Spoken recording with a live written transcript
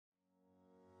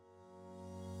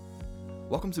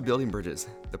Welcome to Building Bridges,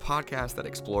 the podcast that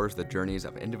explores the journeys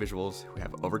of individuals who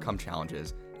have overcome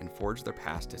challenges and forged their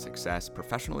paths to success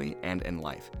professionally and in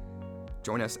life.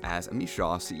 Join us as Amish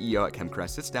Shaw, CEO at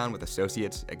Krest, sits down with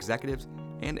associates, executives,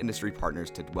 and industry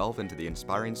partners to delve into the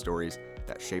inspiring stories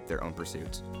that shape their own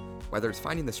pursuits. Whether it's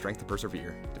finding the strength to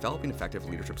persevere, developing effective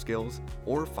leadership skills,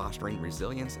 or fostering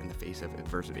resilience in the face of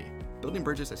adversity, Building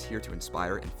Bridges is here to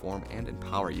inspire, inform, and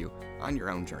empower you on your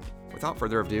own journey. Without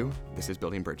further ado, this is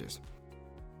Building Bridges.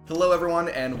 Hello everyone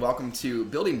and welcome to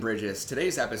Building Bridges.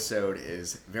 Today's episode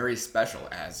is very special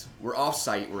as we're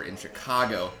off-site, we're in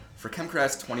Chicago for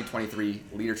Krest 2023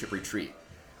 Leadership Retreat.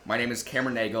 My name is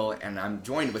Cameron Nagel and I'm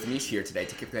joined with Amish here today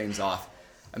to kick things off.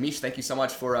 Amish, thank you so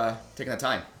much for taking the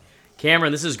time.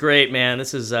 Cameron, this is great, man.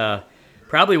 This is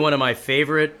probably one of my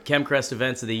favorite Krest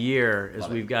events of the year as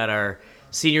we've got our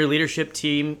senior leadership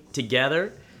team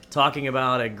together talking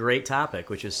about a great topic,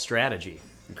 which is strategy.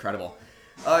 Incredible.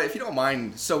 If you don't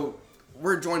mind, so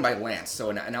we're joined by Lance, so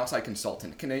an outside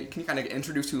consultant. Can you kind of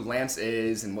introduce who Lance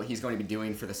is and what he's going to be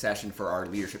doing for the session for our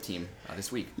leadership team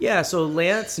this week? Yeah, so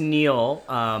Lance Neal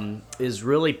is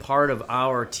really part of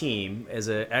our team as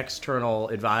an external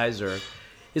advisor.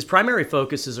 His primary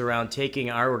focus is around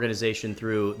taking our organization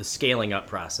through the scaling up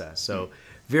process. So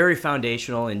very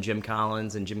foundational in Jim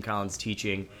Collins and Jim Collins'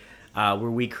 teaching. Where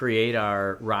we create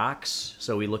our rocks.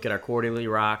 So we look at our quarterly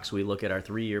rocks, we look at our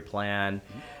 3-year plan.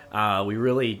 We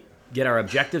really get our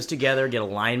objectives together, get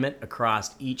alignment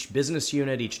across each business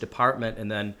unit, each department, and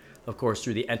then, of course,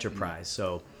 through the enterprise.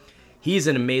 So he's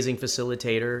an amazing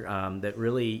facilitator that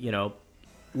really,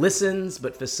 listens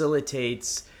but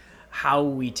facilitates how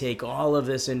we take all of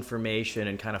this information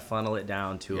and kind of funnel it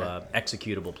down to a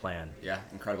executable plan. Yeah,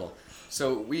 incredible.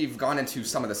 So we've gone into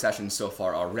some of the sessions so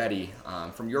far already.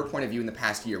 From your point of view in the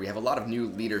past year, we have a lot of new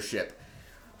leadership.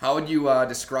 How would you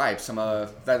describe some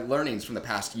of the learnings from the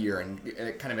past year and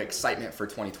kind of excitement for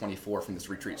 2024 from this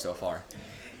retreat so far?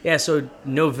 Yeah, so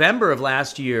November of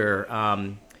last year,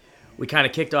 we kind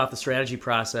of kicked off the strategy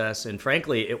process, and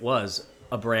frankly, it was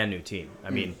a brand new team. I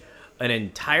mean, an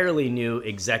entirely new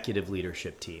executive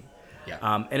leadership team,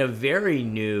 and a very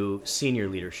new senior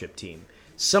leadership team.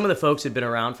 Some of the folks had been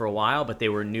around for a while, but they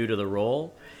were new to the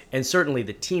role. And certainly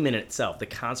the team in itself, the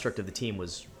construct of the team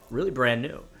was really brand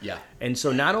new. Yeah. And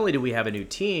so not only did we have a new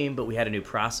team, but we had a new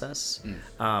process.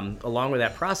 Along with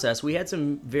that process, we had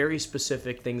some very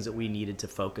specific things that we needed to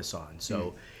focus on.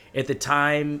 So at the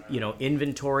time,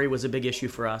 inventory was a big issue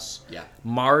for us. Yeah.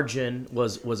 Margin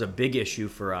was a big issue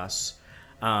for us.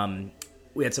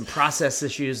 We had some process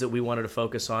issues that we wanted to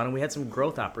focus on, and we had some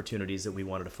growth opportunities that we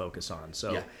wanted to focus on.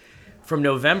 So from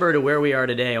November to where we are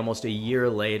today, almost a year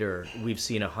later, we've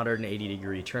seen a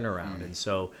 180-degree turnaround. And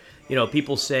so,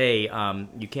 people say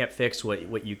you can't fix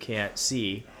what you can't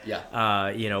see.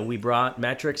 Yeah. We brought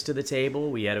metrics to the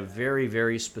table. We had a very,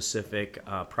 very specific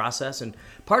process. And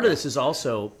part of this is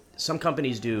also some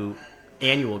companies do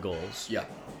annual goals. Yeah.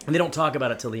 And they don't talk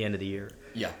about it till the end of the year.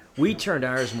 Yeah. We turned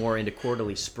ours more into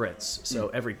quarterly sprints. So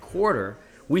every quarter,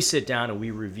 we sit down and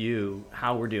we review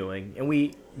how we're doing, and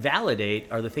we validate,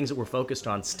 are the things that we're focused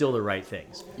on still the right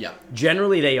things? Yeah.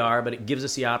 Generally they are, but it gives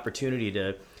us the opportunity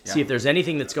to see if there's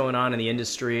anything that's going on in the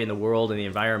industry, in the world, in the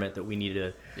environment that we need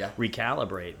to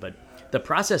recalibrate. But the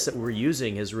process that we're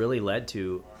using has really led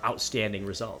to outstanding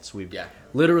results. We've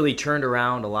literally turned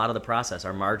around a lot of the process.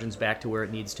 Our margin's back to where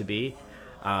it needs to be.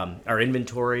 Our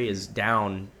inventory is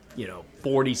down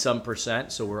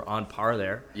 40-some%, so we're on par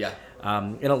there. Yeah.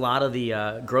 In a lot of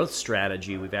the growth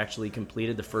strategy, we've actually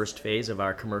completed the first phase of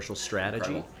our commercial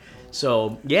strategy. Incredible.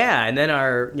 So and then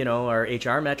our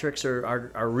HR metrics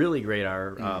are really great.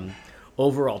 Our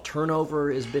overall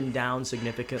turnover has been down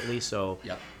significantly. So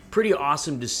pretty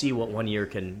awesome to see what 1 year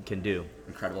can do.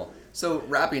 Incredible. So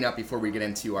wrapping up before we get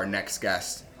into our next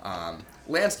guest,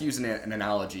 Lance used an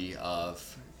analogy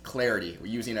of clarity. We're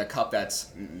using a cup that's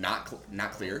not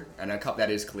clear and a cup that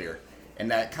is clear. And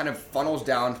that kind of funnels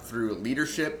down through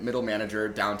leadership, middle manager,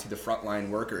 down to the frontline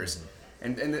workers.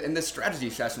 And in this strategy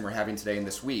session we're having today and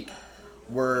this week,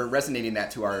 we're resonating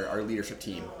that to our leadership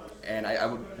team. And I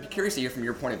would be curious to hear from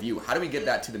your point of view, how do we get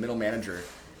that to the middle manager?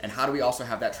 And how do we also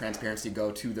have that transparency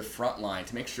go to the front line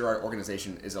to make sure our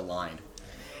organization is aligned?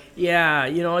 Yeah,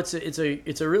 it's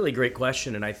a really great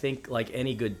question, and I think like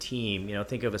any good team,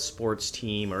 think of a sports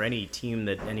team or any team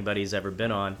that anybody's ever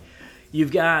been on.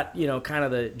 You've got, kind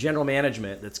of the general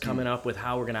management that's coming up with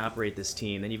how we're going to operate this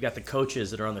team. Then you've got the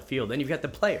coaches that are on the field. Then you've got the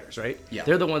players, right? Yeah.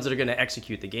 They're the ones that are going to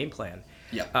execute the game plan.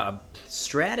 Yeah.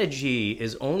 Strategy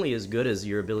is only as good as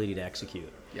your ability to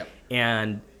execute. Yep.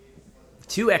 And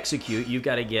to execute, you've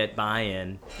got to get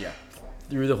buy-in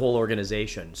through the whole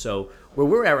organization. So where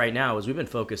we're at right now is we've been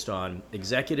focused on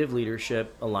executive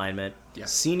leadership alignment,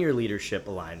 senior leadership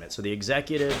alignment. So the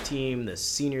executive team, the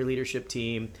senior leadership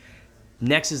team,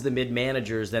 next is the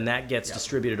mid-managers, then that gets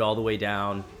distributed all the way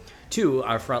down to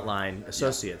our frontline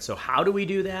associates. So how do we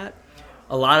do that?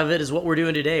 A lot of it is what we're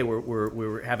doing today.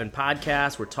 We're having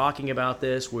podcasts. We're talking about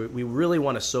this. We really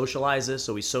want to socialize this,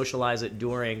 so we socialize it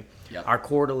during our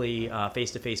quarterly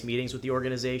face-to-face meetings with the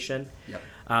organization.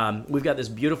 We've got this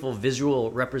beautiful visual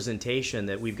representation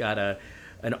that we've got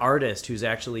an artist who's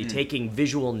actually taking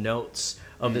visual notes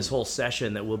of this whole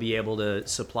session that we'll be able to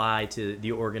supply to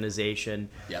the organization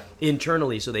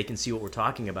internally so they can see what we're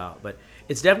talking about. But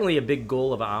it's definitely a big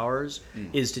goal of ours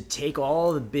is to take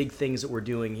all the big things that we're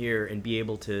doing here and be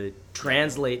able to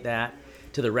translate that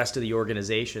to the rest of the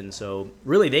organization. So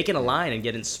really they can align and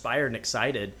get inspired and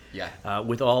excited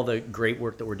with all the great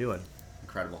work that we're doing.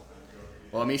 Incredible.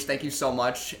 Well, Amish, thank you so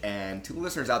much. And to the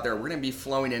listeners out there, we're going to be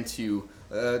flowing into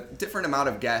a different amount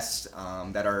of guests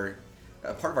that are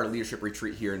part of our leadership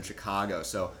retreat here in Chicago.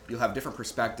 So you'll have different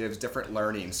perspectives, different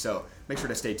learnings. So make sure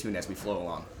to stay tuned as we flow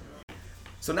along.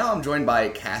 So now I'm joined by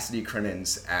Cassidy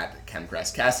Crimmins at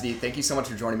Krest. Cassidy, thank you so much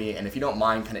for joining me. And if you don't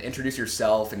mind, kind of introduce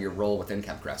yourself and your role within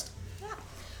Krest.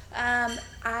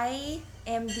 I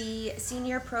am the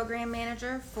Senior Program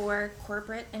Manager for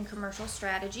Corporate and Commercial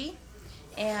Strategy.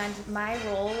 And my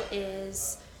role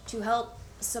is to help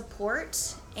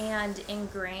support and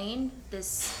ingrain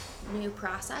this new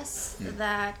process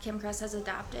that Krest has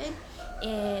adopted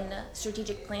in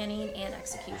strategic planning and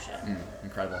execution.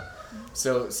 Incredible.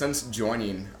 So since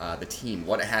joining the team,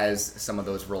 what has some of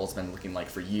those roles been looking like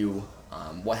for you?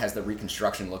 What has the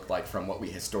reconstruction looked like from what we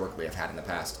historically have had in the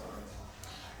past?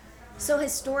 So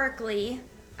historically,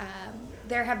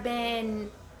 there have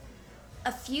been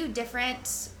a few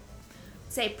different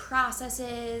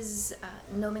processes,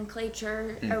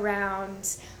 nomenclature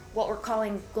around what we're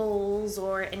calling goals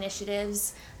or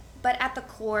initiatives, but at the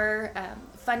core,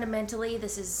 fundamentally,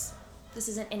 this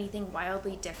isn't anything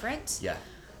wildly different.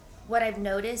 What I've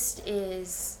noticed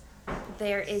is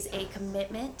there is a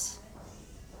commitment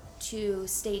to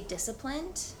stay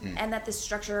disciplined, and that the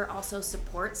structure also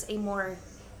supports a more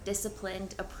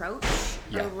disciplined approach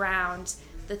around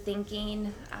the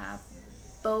thinking,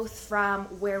 both from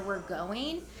where we're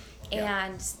going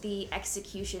and the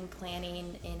execution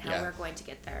planning and how we're going to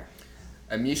get there.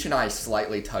 Amish and I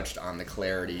slightly touched on the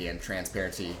clarity and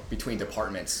transparency between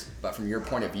departments, but from your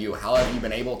point of view, how have you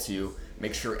been able to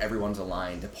make sure everyone's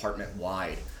aligned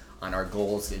department-wide on our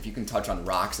goals? If you can touch on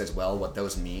rocks as well, what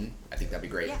those mean, I think that'd be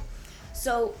great.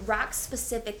 So rocks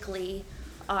specifically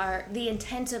are, the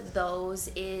intent of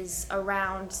those is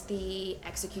around the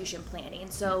execution planning.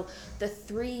 So the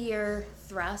 3-year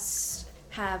thrusts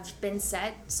have been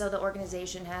set, so the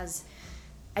organization has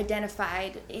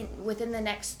identified within the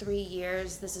next 3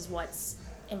 years, this is what's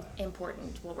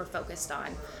important, what we're focused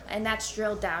on. And that's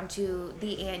drilled down to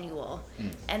the annual.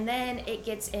 And then it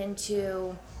gets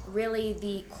into really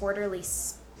the quarterly,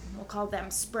 we'll call them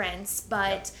sprints,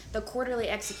 but the quarterly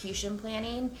execution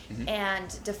planning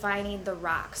and defining the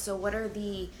rocks. So what are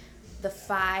the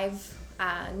 5,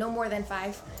 no more than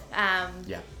 5,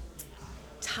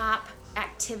 top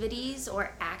activities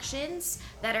or actions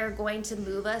that are going to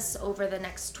move us over the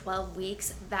next 12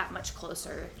 weeks that much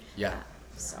closer.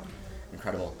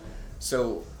 Incredible.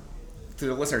 So to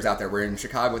the listeners out there, we're in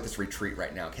Chicago with this retreat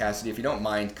right now. Cassidy, if you don't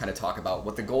mind, kind of talk about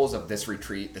what the goals of this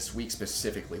retreat this week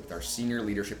specifically with our senior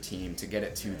leadership team to get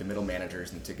it to the middle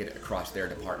managers and to get it across their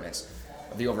departments,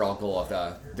 the overall goal of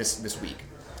this week.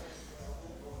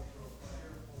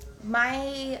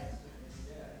 My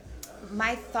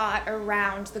thought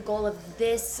around the goal of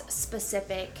this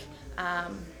specific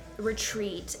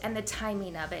retreat and the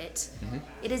timing of it,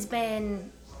 it has been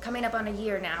coming up on a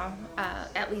year now,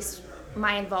 at least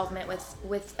my involvement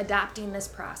with adopting this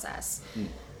process,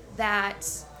 that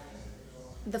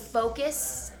the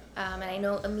focus, and I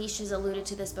know Amish has alluded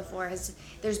to this before,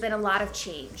 there's been a lot of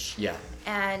change.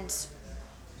 And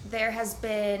there has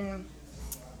been,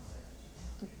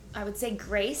 I would say,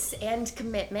 grace and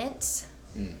commitment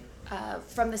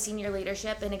from the senior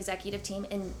leadership and executive team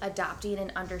in adopting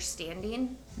and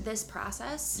understanding this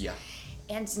process.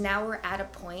 And now we're at a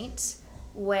point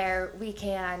where we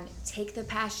can take the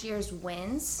past year's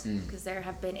wins, because there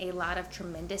have been a lot of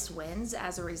tremendous wins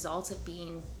as a result of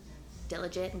being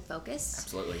diligent and focused.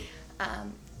 Absolutely.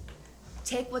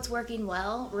 Take what's working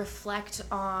well, reflect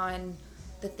on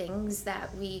the things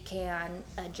that we can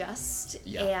adjust,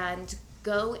 and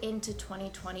go into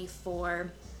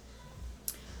 2024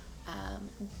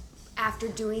 after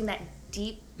doing that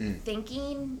deep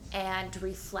thinking and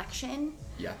reflection,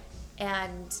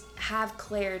 and have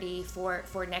clarity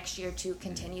for next year to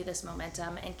continue this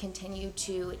momentum and continue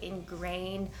to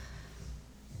ingrain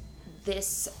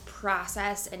this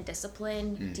process and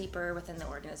discipline deeper within the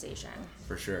organization.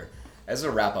 For sure. As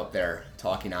a wrap up there,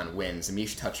 talking on wins,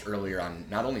 Amish touched earlier on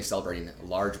not only celebrating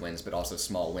large wins, but also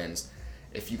small wins.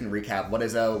 If you can recap, what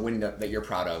is a win that you're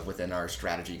proud of within our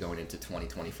strategy going into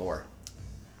 2024?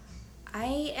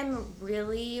 I am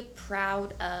really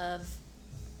proud of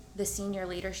the senior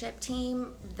leadership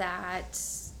team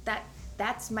that's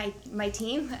my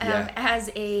team as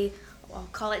a, I'll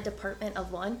call it department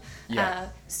of one.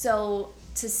 So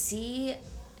to see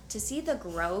the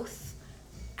growth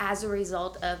as a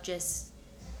result of just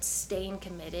staying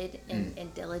committed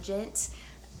and diligent,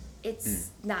 it's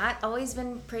not always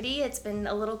been pretty. It's been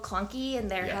a little clunky,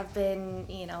 and there have been,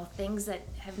 things that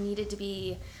have needed to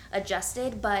be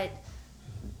adjusted, but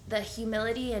the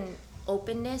humility and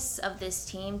openness of this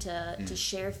team to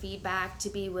share feedback, to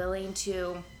be willing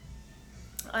to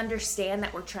understand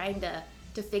that we're trying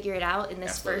to figure it out in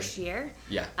this first year,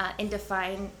 and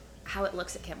define how it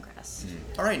looks at Krest.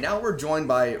 All right, now we're joined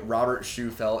by Robert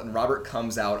Schufelt, and Robert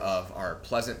comes out of our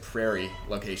Pleasant Prairie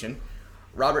location.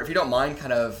 Robert, if you don't mind,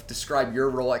 kind of describe your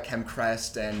role at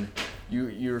Krest, and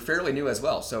you're fairly new as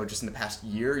well. So just in the past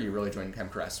year, you really joined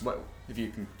Krest. What, if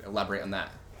you can elaborate on that?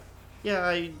 Yeah,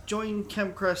 I joined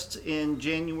Krest in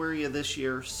January of this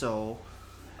year, so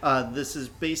this is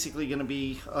basically going to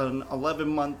be an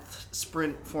 11-month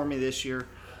sprint for me this year.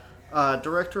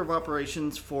 Director of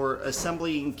Operations for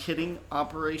Assembly and Kitting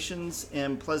Operations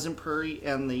in Pleasant Prairie,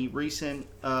 and the recent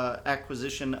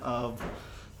acquisition of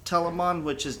Telemon,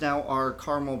 which is now our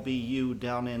Carmel BU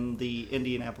down in the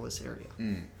Indianapolis area.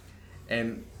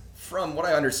 And from what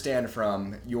I understand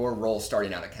from your role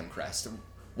starting out at Krest,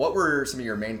 what were some of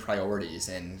your main priorities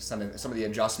and some of the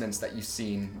adjustments that you've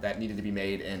seen that needed to be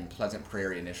made in Pleasant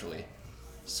Prairie initially?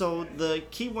 So the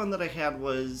key one that I had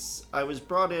was I was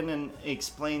brought in and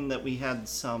explained that we had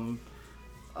some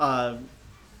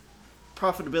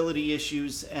profitability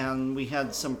issues, and we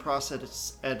had some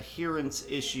process adherence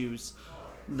issues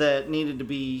that needed to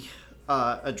be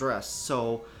addressed.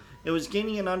 So it was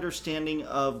gaining an understanding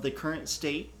of the current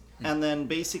state, and then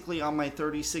basically on my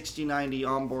 30, 60, 90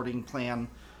 onboarding plan,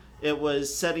 it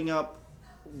was setting up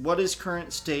what is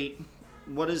current state,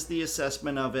 what is the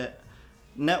assessment of it,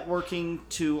 networking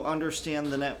to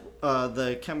understand the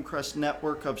Krest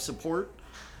network of support,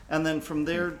 and then from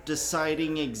there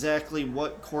deciding exactly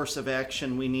what course of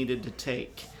action we needed to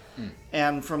take.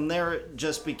 And from there it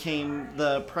just became,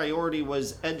 the priority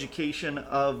was education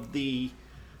of the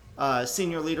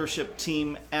senior leadership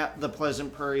team at the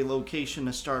Pleasant Prairie location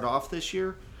to start off this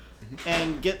year,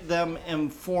 and get them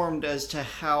informed as to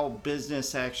how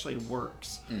business actually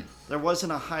works. There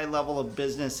wasn't a high level of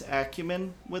business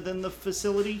acumen within the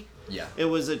facility. It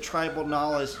was a tribal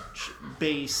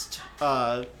knowledge-based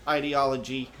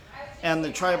ideology, and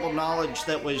the tribal knowledge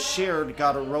that was shared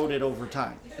got eroded over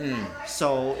time.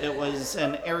 So it was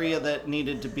an area that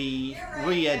needed to be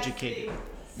re-educated.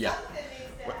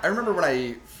 I remember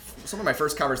when some of my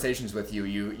first conversations with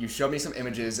you showed me some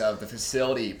images of the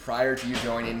facility prior to you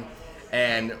joining,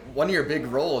 and one of your big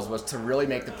roles was to really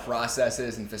make the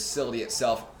processes and facility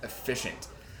itself efficient.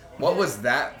 What was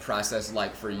that process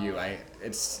like for you?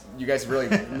 You guys really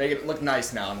make it look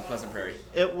nice now in Pleasant Prairie.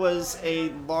 It was a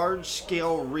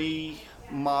large-scale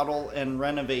remodel and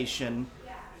renovation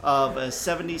of a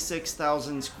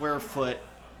 76,000 square foot,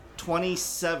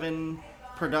 27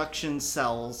 production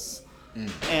cells,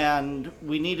 and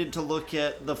we needed to look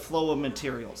at the flow of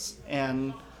materials.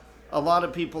 And a lot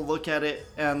of people look at it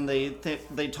and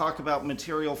they talk about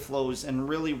material flows, and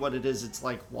really what it is, it's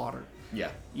like water.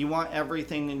 You want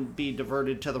everything to be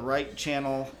diverted to the right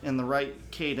channel in the right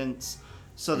cadence,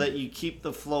 so that you keep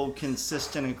the flow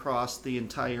consistent across the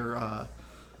entire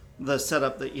the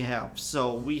setup that you have.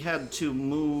 So we had to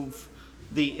move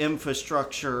the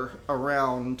infrastructure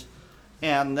around,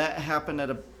 and that happened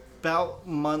at about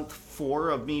month 4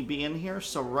 of me being here,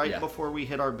 so right before we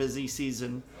hit our busy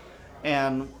season.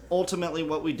 And ultimately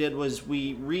what we did was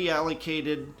we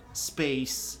reallocated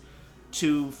space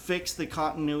to fix the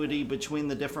continuity between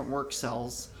the different work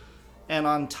cells. And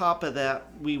on top of that,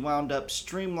 we wound up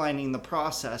streamlining the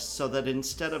process so that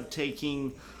instead of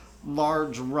taking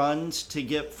large runs to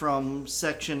get from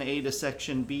section A to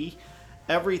section B,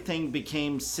 everything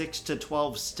became 6 to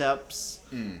 12 steps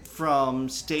from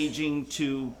staging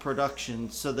to production,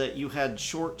 so that you had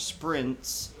short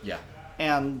sprints.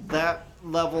 And that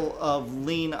level of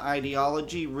lean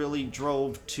ideology really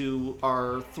drove to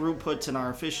our throughputs and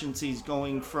our efficiencies,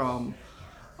 going from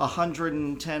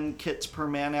 110 kits per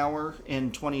man hour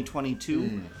in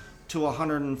 2022 to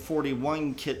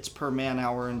 141 kits per man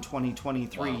hour in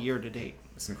 2023 year to date.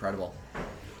 That's incredible.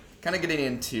 Kind of getting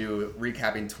into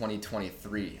recapping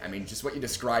 2023. I mean, just what you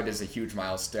described as a huge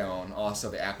milestone. Also,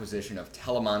 the acquisition of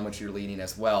Telemon, which you're leading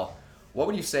as well. What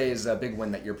would you say is a big win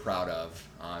that you're proud of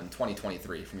on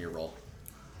 2023 from your role?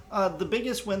 The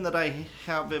biggest win that I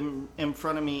have in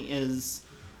front of me is,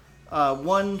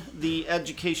 one, the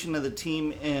education of the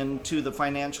team into the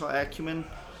financial acumen,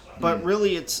 but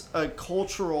really it's a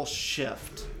cultural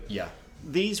shift. Yeah.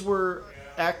 These were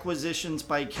acquisitions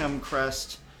by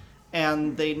Krest,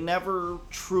 and they never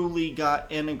truly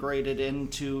got integrated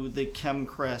into the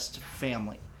Krest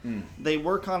family. They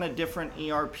work on a different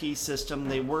ERP system.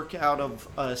 They work out of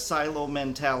a silo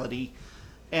mentality.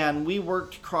 And we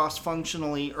worked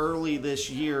cross-functionally early this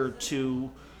year to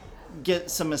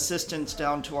get some assistance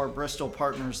down to our Bristol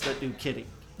partners that do kitting.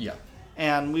 Yeah.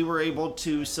 And we were able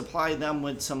to supply them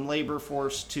with some labor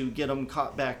force to get them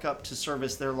caught back up to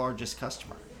service their largest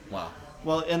customer. Wow.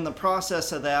 Well, in the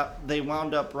process of that, they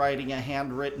wound up writing a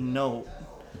handwritten note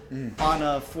on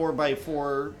a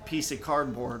 4x4 piece of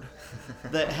cardboard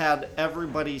that had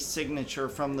everybody's signature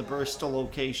from the Bristol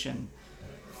location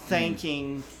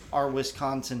thanking our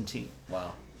Wisconsin team.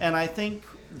 Wow. And I think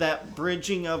that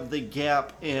bridging of the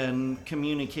gap in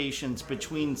communications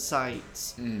between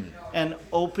sites and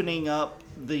opening up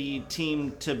the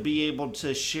team to be able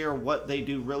to share what they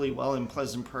do really well in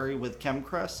Pleasant Prairie with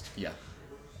Krest Yeah.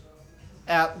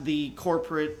 at the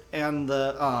corporate and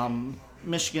the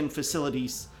Michigan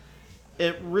facilities,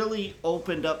 it really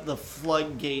opened up the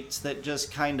floodgates that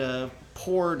just kind of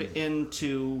poured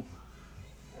into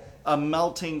a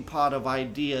melting pot of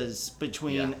ideas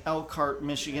between Elkhart,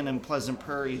 Michigan, and Pleasant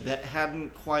Prairie that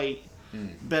hadn't quite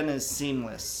been as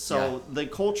seamless. So the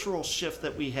cultural shift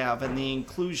that we have and the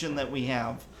inclusion that we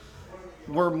have,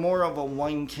 we're more of a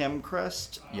one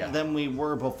Krest than we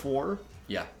were before.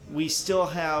 Yeah. We still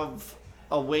have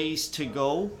a ways to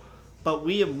go, but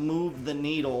we have moved the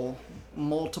needle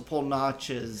multiple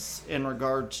notches in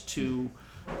regards to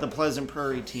the Pleasant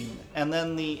Prairie team. And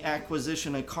then the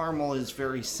acquisition of Carmel is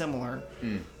very similar.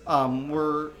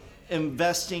 We're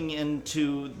investing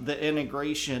into the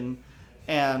integration,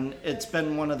 and it's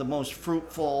been one of the most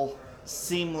fruitful,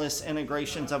 seamless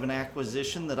integrations of an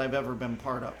acquisition that I've ever been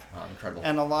part of. Oh, incredible.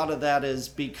 And a lot of that is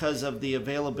because of the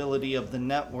availability of the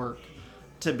network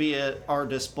to be at our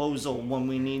disposal when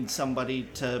we need somebody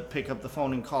to pick up the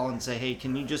phone and call and say, hey,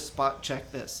 can you just spot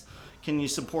check this? Can you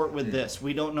support with this?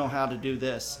 We don't know how to do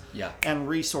this. Yeah. And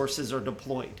resources are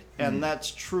deployed. And that's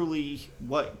truly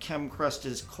what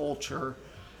Krest's culture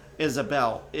is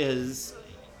about, is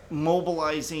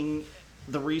mobilizing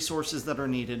the resources that are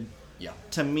needed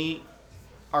to meet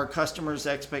our customers'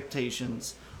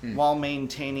 expectations while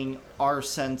maintaining our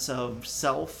sense of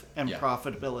self and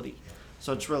profitability.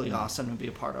 So it's really awesome to be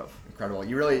a part of. Incredible.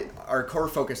 You really, our core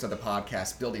focus of the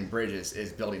podcast, Building Bridges,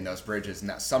 is building those bridges, and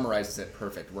that summarizes it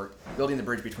perfect. We're building the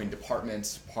bridge between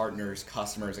departments, partners,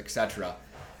 customers, etc.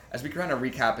 As we kind of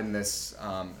recap in this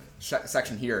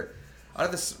section here, out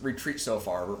of this retreat so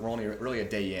far, we're only really a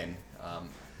day in.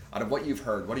 Out of what you've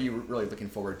heard, what are you really looking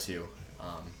forward to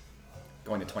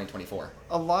going to 2024?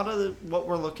 A lot of what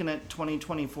we're looking at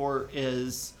 2024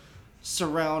 is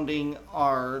surrounding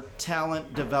our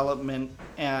talent development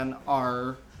and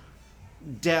our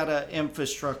data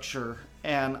infrastructure.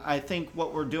 And I think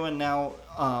what we're doing now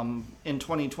in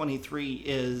 2023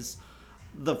 is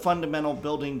the fundamental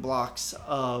building blocks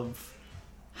of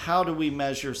how do we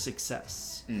measure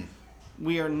success.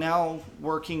 We are now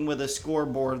working with a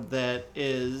scoreboard that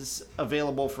is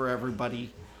available for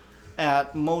everybody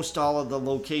at most all of the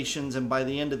locations, and by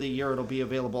the end of the year it'll be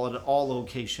available at all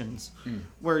locations,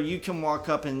 where you can walk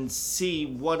up and see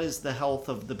what is the health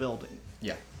of the building.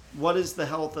 What is the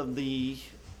health of the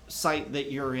site that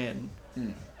you're in?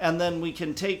 And then we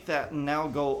can take that and now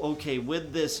go, okay,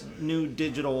 with this new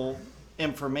digital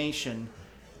information,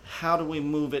 how do we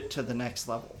move it to the next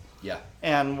level?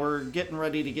 And we're getting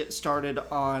ready to get started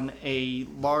on a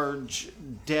large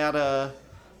data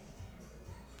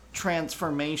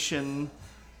transformation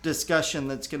discussion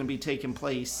that's going to be taking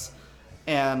place,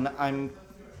 and I'm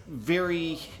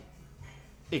very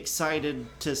excited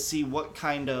to see what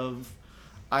kind of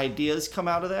ideas come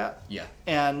out of that.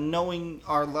 And knowing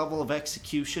our level of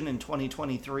execution in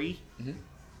 2023,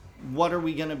 what are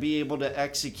we going to be able to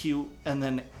execute and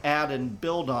then add and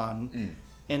build on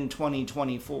in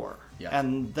 2024?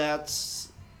 And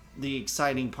that's the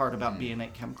exciting part about being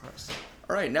at Krest.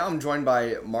 All right, now I'm joined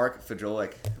by Mark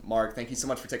Fajolic. Mark, thank you so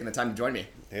much for taking the time to join me.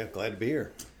 Yeah, glad to be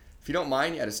here. If you don't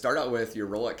mind, to start out with your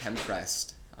role at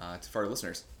Krest for our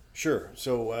listeners. Sure.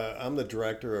 So I'm the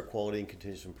Director of Quality and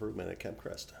Continuous Improvement at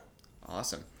Krest.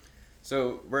 Awesome.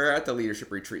 So we're at the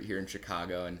leadership retreat here in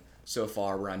Chicago, and so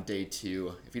far we're on day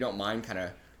 2. If you don't mind, kind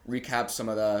of recap some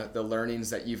of the learnings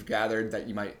that you've gathered that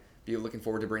you might be looking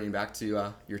forward to bringing back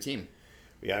to your team.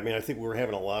 Yeah, I mean, I think we're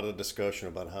having a lot of discussion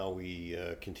about how we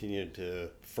continue to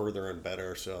further embed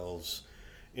ourselves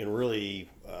in really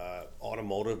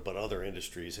automotive, but other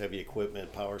industries, heavy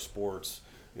equipment, power sports,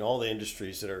 all the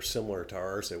industries that are similar to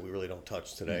ours that we really don't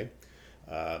touch today,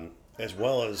 as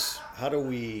well as how do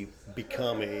we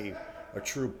become a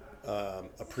true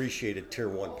appreciated tier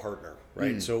 1 partner,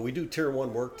 right? So we do tier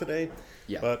 1 work today,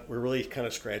 but we're really kind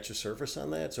of scratch the surface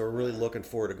on that. So we're really looking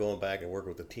forward to going back and working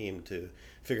with the team to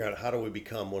figure out how do we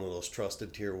become one of those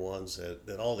trusted tier 1s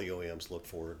that all the OEMs look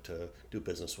forward to do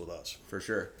business with us. For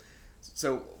sure.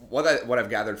 So what I've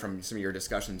gathered from some of your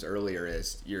discussions earlier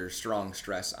is your strong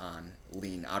stress on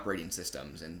lean operating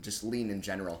systems and just lean in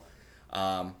general.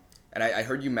 And I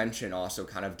heard you mention also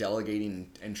kind of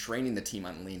delegating and training the team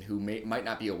on lean who might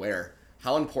not be aware.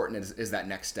 How important is that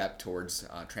next step towards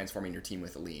transforming your team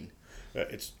with lean?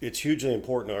 It's hugely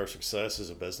important to our success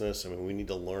as a business. I mean, we need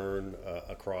to learn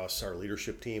across our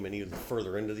leadership team and even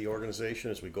further into the organization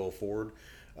as we go forward,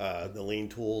 the lean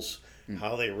tools,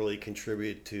 how they really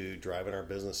contribute to driving our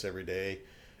business every day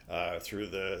through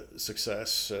the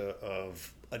success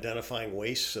of identifying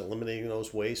waste, eliminating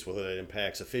those wastes, whether it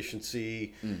impacts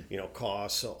efficiency,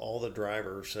 costs, all the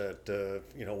drivers that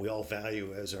we all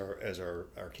value as our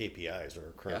KPIs,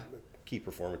 our current key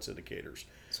performance indicators.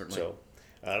 Certainly. So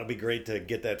it'll be great to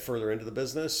get that further into the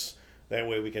business. That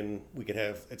way we can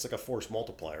have, it's like a force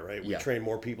multiplier, right? We train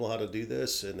more people how to do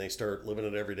this, and they start living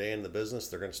it every day in the business.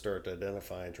 They're going to start to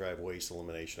identify and drive waste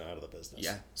elimination out of the business.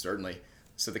 Yeah, certainly.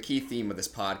 So the key theme of this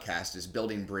podcast is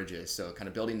building bridges. So kind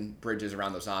of building bridges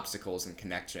around those obstacles and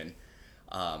connection.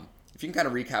 If you can kind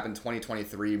of recap in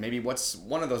 2023, maybe what's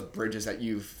one of those bridges that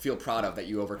you feel proud of that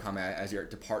you overcome as your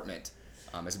department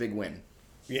as a big win?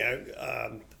 Yeah,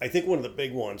 I think one of the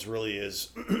big ones really is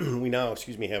we now,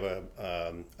 have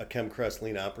a Krest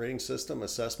lean operating system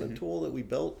assessment tool that we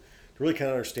built to really kind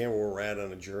of understand where we're at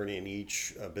on a journey in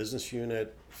each business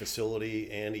unit,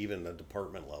 facility, and even the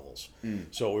department levels.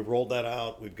 So we've rolled that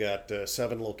out. We've got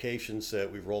 7 locations that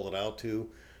we've rolled it out to.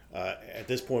 At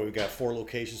this point, we've got 4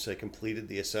 locations that completed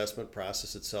the assessment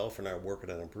process itself and are working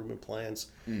on improvement plans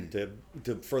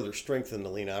to further strengthen the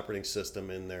lean operating system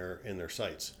in their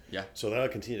sites. Yeah. So that'll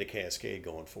continue to cascade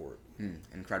going forward.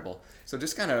 Incredible. So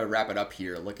just kind of wrap it up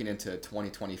here, looking into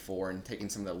 2024 and taking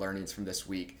some of the learnings from this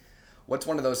week. What's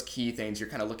one of those key things you're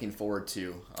kind of looking forward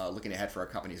to, looking ahead for our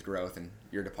company's growth and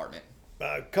your department?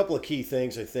 A couple of key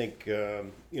things. I think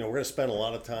we're going to spend a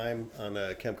lot of time on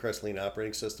the Krest lean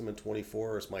operating system in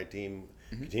 24 as my team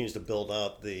continues to build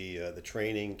out the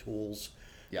training tools.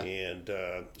 Yeah. And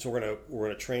so we're going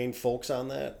to train folks on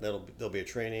that. There'll be a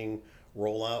training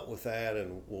rollout with that,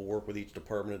 and we'll work with each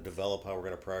department to develop how we're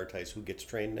going to prioritize who gets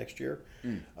trained next year,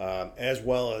 as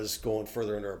well as going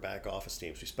further into our back office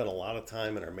teams. We spent a lot of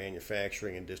time in our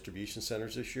manufacturing and distribution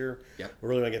centers this year. Yep. We're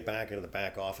really going to get back into the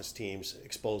back office teams,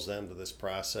 expose them to this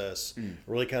process,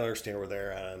 really kind of understand where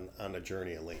they're on the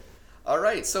journey of lean. All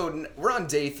right, so we're on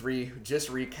day 3, just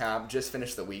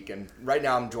finished the week, and right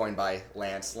now I'm joined by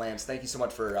Lance. Lance, thank you so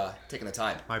mumuch for taking the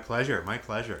time. My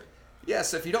pleasure. Yeah,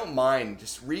 so if you don't mind,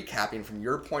 just recapping from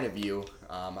your point of view,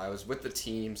 I was with the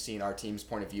team, seeing our team's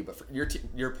point of view, but from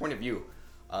your point of view,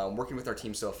 working with our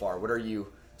team so far, what are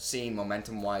you seeing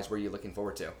momentum-wise? What are you looking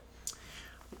forward to?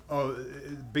 Oh,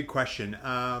 big question.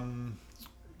 Krest,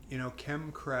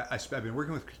 I've been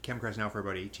working with Krest now for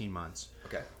about 18 months.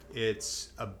 Okay.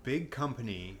 It's a big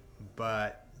company,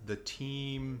 but the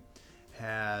team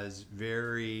has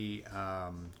very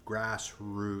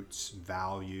grassroots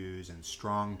values and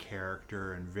strong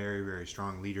character and very, very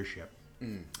strong leadership.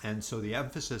 And so the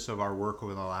emphasis of our work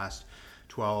over the last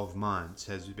 12 months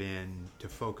has been to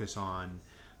focus on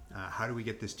how do we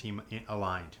get this team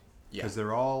aligned? Because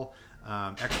they're all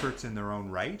experts in their own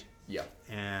right. Yeah.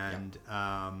 And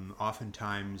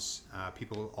oftentimes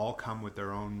people all come with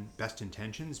their own best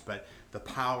intentions, but the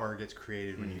power gets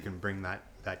created when you can bring that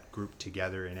group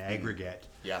together in aggregate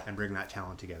and bring that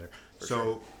talent together.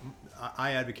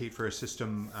 I advocate for a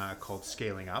system called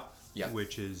Scaling Up,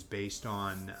 which is based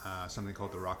on something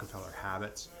called the Rockefeller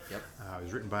Habits. It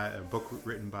was a book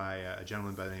written by a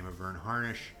gentleman by the name of Vern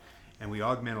Harnish, and we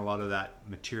augment a lot of that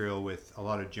material with a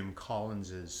lot of Jim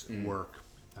Collins's work,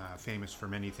 famous for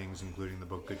many things, including the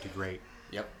book Good to Great.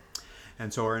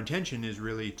 And so our intention is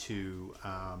really to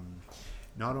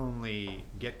not only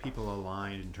get people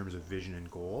aligned in terms of vision and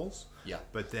goals,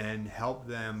 but then help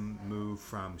them move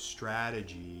from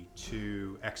strategy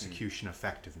to execution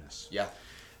effectiveness.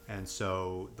 And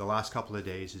so the last couple of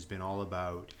days has been all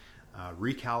about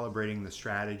recalibrating the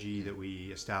strategy that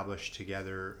we established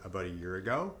together about a year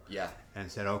ago. Yeah. And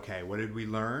said, okay, what did we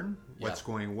learn? What's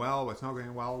going well? What's not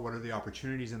going well? What are the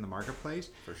opportunities in the marketplace?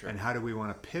 For sure. And how do we want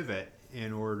to pivot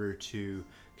in order to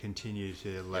continue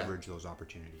to leverage those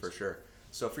opportunities? For sure.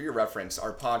 So for your reference,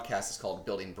 our podcast is called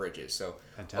Building Bridges. So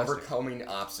overcoming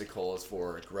obstacles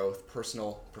for growth,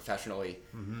 personal, professionally.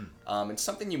 And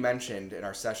something you mentioned in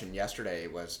our session yesterday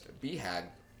was BHAG,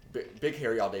 Big,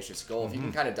 Hairy, Audacious Goal. If you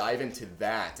can kind of dive into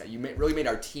that, you really made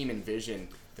our team envision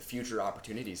the future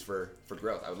opportunities for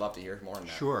growth. I would love to hear more on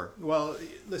that. Sure. Well,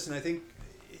 listen, I think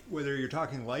whether you're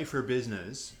talking life or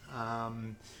business,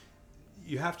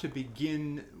 you have to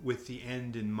begin with the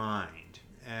end in mind.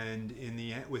 And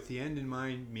with the end in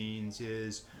mind means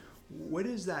is, what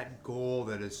is that goal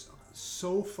that is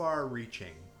so far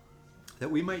reaching that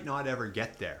we might not ever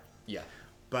get there? Yeah.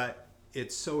 But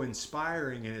it's so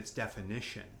inspiring in its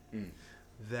definition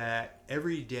that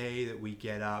every day that we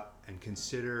get up and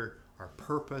consider our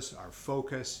purpose, our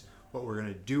focus, what we're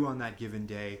going to do on that given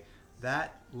day,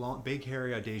 that big,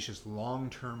 hairy, audacious,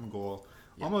 long-term goal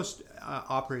almost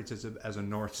operates as a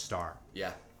North Star.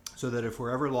 Yeah. So that if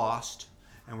we're ever lost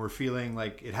and we're feeling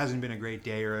like it hasn't been a great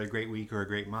day or a great week or a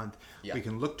great month, we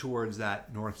can look towards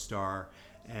that North Star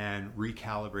and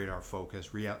recalibrate our focus,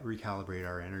 recalibrate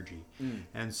our energy.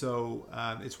 And so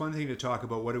it's one thing to talk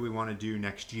about what do we want to do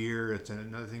next year. It's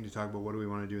another thing to talk about what do we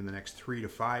want to do in the next 3 to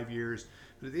 5 years.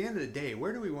 But at the end of the day,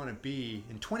 where do we want to be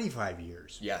in 25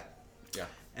 years? Yeah. Yeah.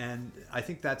 And I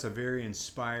think that's a very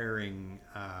inspiring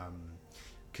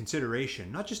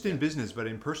consideration, not just in business, but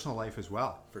in personal life as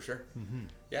well. For sure.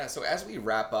 Yeah, so as we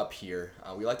wrap up here,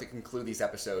 we like to conclude these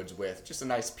episodes with just a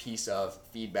nice piece of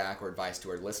feedback or advice to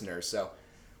our listeners. So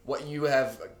what you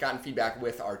have gotten feedback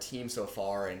with our team so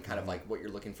far and kind of like what you're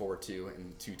looking forward to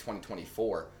into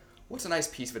 2024, what's a nice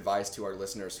piece of advice to our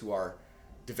listeners who are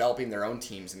developing their own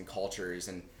teams and cultures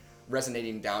and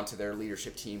resonating down to their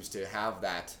leadership teams to have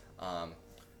that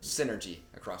synergy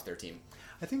across their team?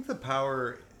 I think the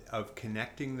power of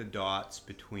connecting the dots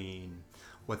between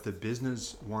what the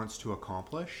business wants to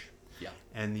accomplish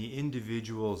and the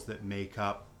individuals that make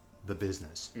up the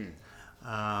business.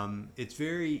 It's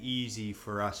very easy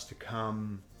for us to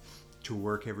come to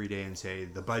work every day and say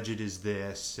the budget is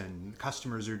this and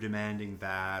customers are demanding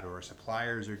that or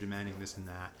suppliers are demanding this and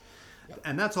that.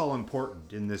 And that's all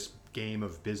important in this game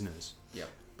of business.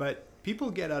 But people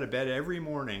get out of bed every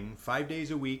morning 5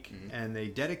 days a week and they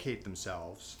dedicate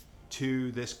themselves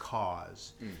to this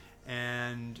cause.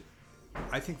 And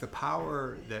I think the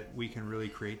power that we can really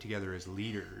create together as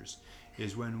leaders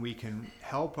is when we can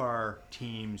help our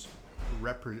teams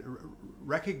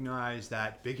recognize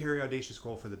that big, hairy, audacious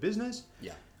goal for the business,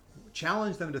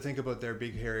 challenge them to think about their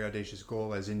big, hairy, audacious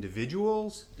goal as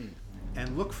individuals,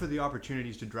 and look for the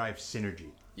opportunities to drive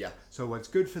synergy. So what's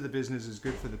good for the business is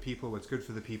good for the people, what's good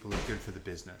for the people is good for the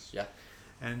business.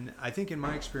 And I think in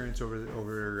my experience over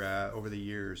the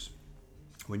years,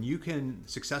 when you can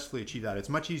successfully achieve that, it's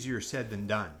much easier said than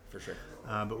done. For sure.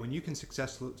 But when you can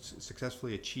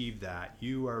successfully achieve that,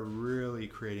 you are really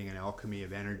creating an alchemy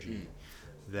of energy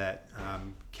that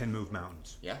can move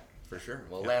mountains. Yeah, for sure.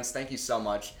 Well, Lance, thank you so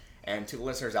much. And to the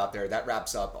listeners out there, that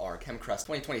wraps up our Krest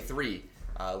 2023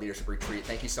 Leadership Retreat.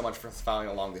 Thank you so much for following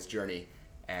along this journey,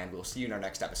 and we'll see you in our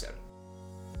next episode.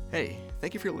 Hey,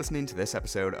 thank you for listening to this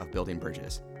episode of Building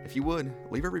Bridges. If you would,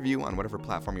 leave a review on whatever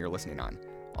platform you're listening on.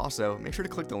 Also, make sure to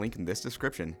click the link in this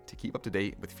description to keep up to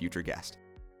date with future guests.